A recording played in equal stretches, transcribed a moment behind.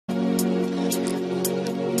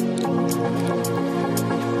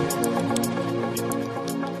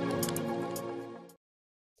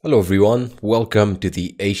Hello everyone, welcome to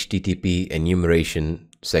the HTTP enumeration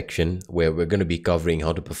section where we're going to be covering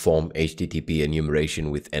how to perform HTTP enumeration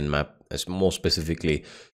with Nmap, as more specifically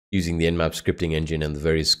using the Nmap scripting engine and the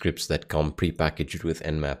various scripts that come pre-packaged with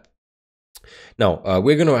Nmap. Now,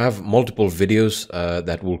 we're going to have multiple videos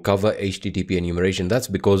that will cover HTTP enumeration. That's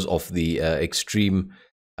because of the extreme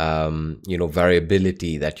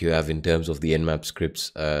variability that you have in terms of the Nmap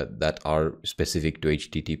scripts that are specific to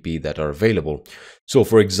HTTP that are available. So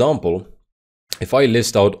for example, if I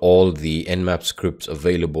list out all the Nmap scripts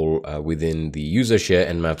available within the user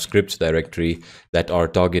share Nmap scripts directory that are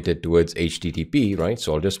targeted towards HTTP, right?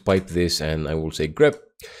 So I'll just pipe this and I will say grep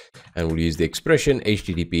and we'll use the expression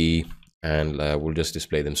HTTP and we'll just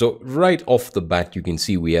display them. So right off the bat, you can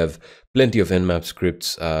see we have plenty of Nmap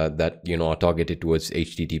scripts that are targeted towards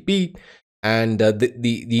HTTP. And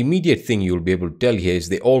the immediate thing you'll be able to tell here is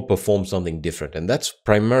they all perform something different. And that's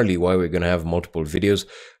primarily why we're going to have multiple videos.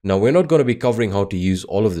 Now, we're not going to be covering how to use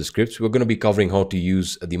all of the scripts. We're going to be covering how to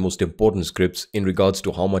use the most important scripts in regards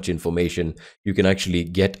to how much information you can actually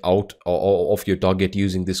get out of your target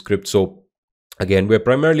using this script. So again, we're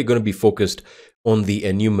primarily going to be focused on the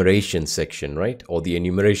enumeration section, right? Or the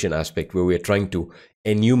enumeration aspect where we're trying to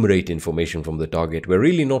enumerate information from the target. We're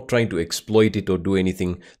really not trying to exploit it or do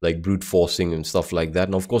anything like brute forcing and stuff like that.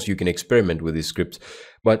 And of course, you can experiment with these scripts.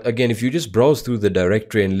 But again, if you just browse through the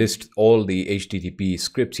directory and list all the HTTP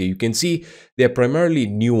scripts here, you can see they're primarily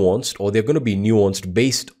nuanced, or they're going to be nuanced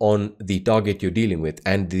based on the target you're dealing with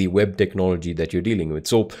and the web technology that you're dealing with.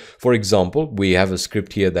 So for example, we have a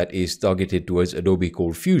script here that is targeted towards Adobe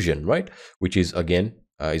ColdFusion, right? Which is again,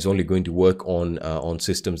 is only going to work on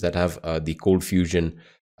systems that have the ColdFusion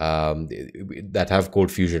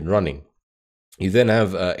running. You then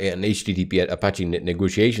have an HTTP Apache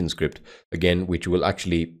negotiation script, again, which will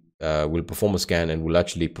actually will perform a scan and will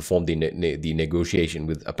actually perform the negotiation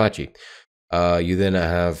with Apache. You then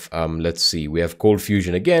have, let's see, we have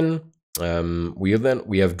ColdFusion again. We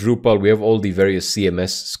have Drupal. We have all the various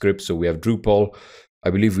CMS scripts. So we have Drupal. I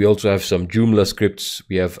believe we also have some Joomla scripts.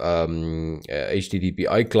 We have HTTP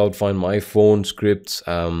iCloud Find My iPhone scripts.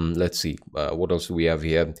 Let's see, what else do we have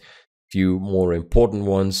here? A few more important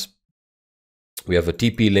ones. We have a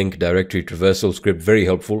TP-Link directory traversal script, very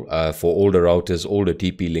helpful for older routers, older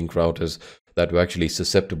TP-Link routers that were actually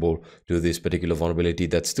susceptible to this particular vulnerability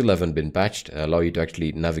that still haven't been patched, allow you to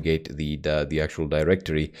actually navigate the actual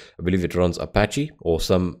directory. I believe it runs Apache or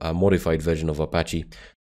some modified version of Apache.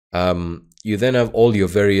 You then have all your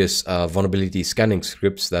various vulnerability scanning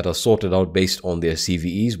scripts that are sorted out based on their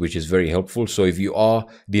CVEs, which is very helpful. So if you are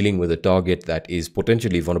dealing with a target that is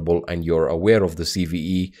potentially vulnerable and you're aware of the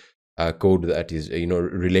CVE code that is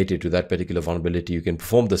related to that particular vulnerability, you can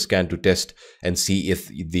perform the scan to test and see if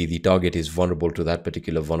the target is vulnerable to that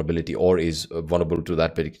particular vulnerability or is vulnerable to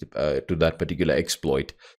that particular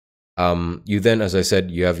exploit. You then, as I said,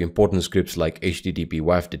 you have important scripts like HTTP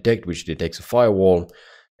WAF detect, which detects a firewall,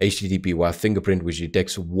 HTTP WAF fingerprint, which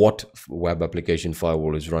detects what web application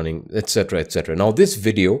firewall is running, etc., etc. Now, this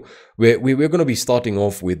video, we're going to be starting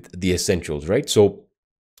off with the essentials, right? So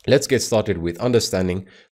let's get started with understanding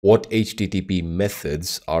what HTTP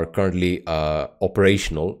methods are currently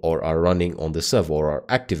operational or are running on the server or are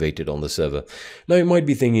activated on the server. Now, you might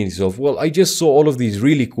be thinking to yourself, well, I just saw all of these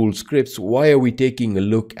really cool scripts. Why are we taking a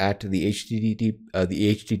look at the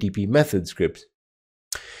HTTP method scripts?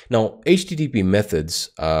 Now, HTTP methods,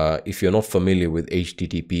 if you're not familiar with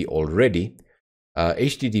HTTP already,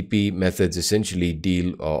 HTTP methods essentially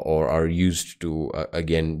deal or are used to,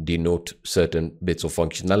 again, denote certain bits of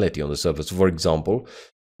functionality on the server. So, for example,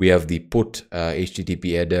 we have the put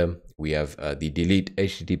HTTP header, we have the delete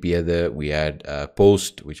HTTP header, we had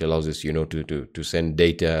post, which allows us, to send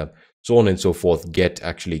data, so on and so forth. Get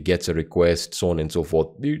actually gets a request, so on and so forth.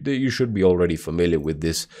 You should be already familiar with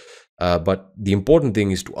this. But the important thing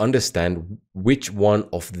is to understand which one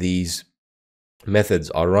of these methods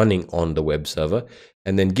are running on the web server.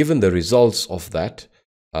 And then given the results of that,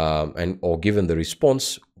 or given the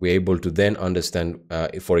response, we're able to then understand,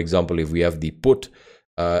 for example, if we have the put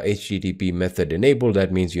HTTP method enabled,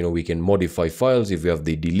 that means, we can modify files. If we have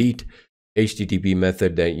the delete HTTP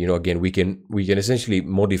method, then, again, we can essentially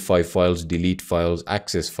modify files, delete files,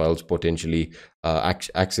 access files, potentially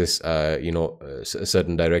access,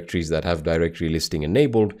 certain directories that have directory listing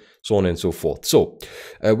enabled, so on and so forth. So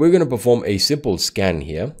we're going to perform a simple scan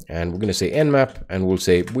here, and we're going to say nmap, and we'll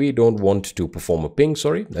say we don't want to perform a ping,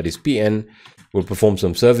 sorry, that is pn. We'll perform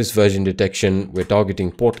some service version detection. We're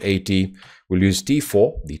targeting port 80. We'll use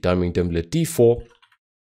T4, the timing template T4.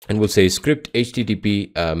 And we'll say script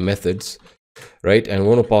HTTP methods, right? And we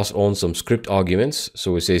want to pass on some script arguments.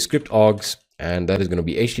 So we say script args, and that is going to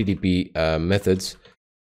be http methods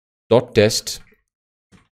dot test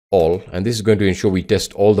all, and this is going to ensure we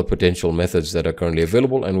test all the potential methods that are currently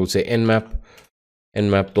available, and we'll say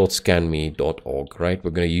nmap.scanme.org, right?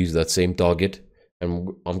 We're going to use that same target,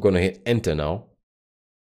 and I'm going to hit enter now,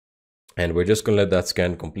 and we're just going to let that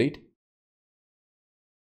scan complete.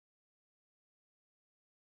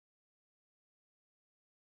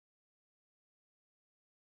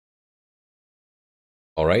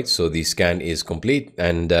 All right, so the scan is complete,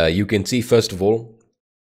 and you can see, first of all,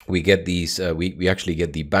 we get these, we actually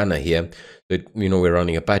get the banner here that, you know, we're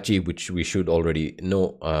running Apache, which we should already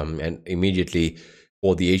know, and immediately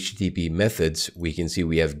for the HTTP methods, we can see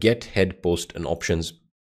we have get, head, post, and options.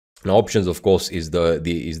 Now, options, of course, is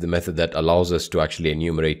the method that allows us to actually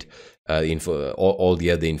enumerate all the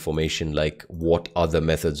other information, like what other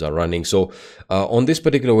methods are running. So on this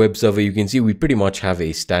particular web server, you can see we pretty much have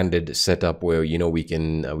a standard setup where, you know, we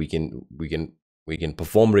can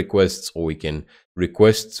perform requests, or we can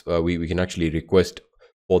request. We can actually request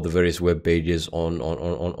for the various web pages on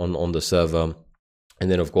the server,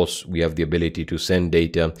 and then of course we have the ability to send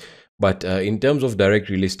data. But in terms of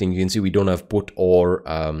directory listing, you can see we don't have put, or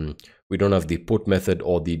we don't have the put method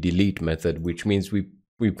or the delete method, which means we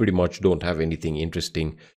pretty much don't have anything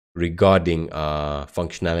interesting regarding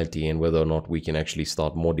functionality and whether or not we can actually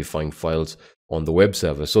start modifying files on the web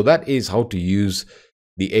server. So that is how to use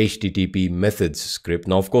the HTTP methods script.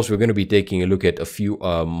 Now, of course, we're going to be taking a look at a few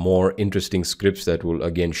more interesting scripts that will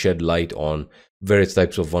again shed light on various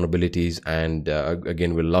types of vulnerabilities, and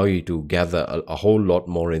again will allow you to gather a whole lot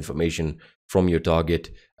more information from your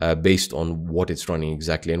target based on what it's running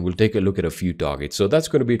exactly. And we'll take a look at a few targets. So that's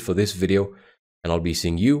going to be it for this video, and I'll be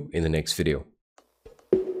seeing you in the next video.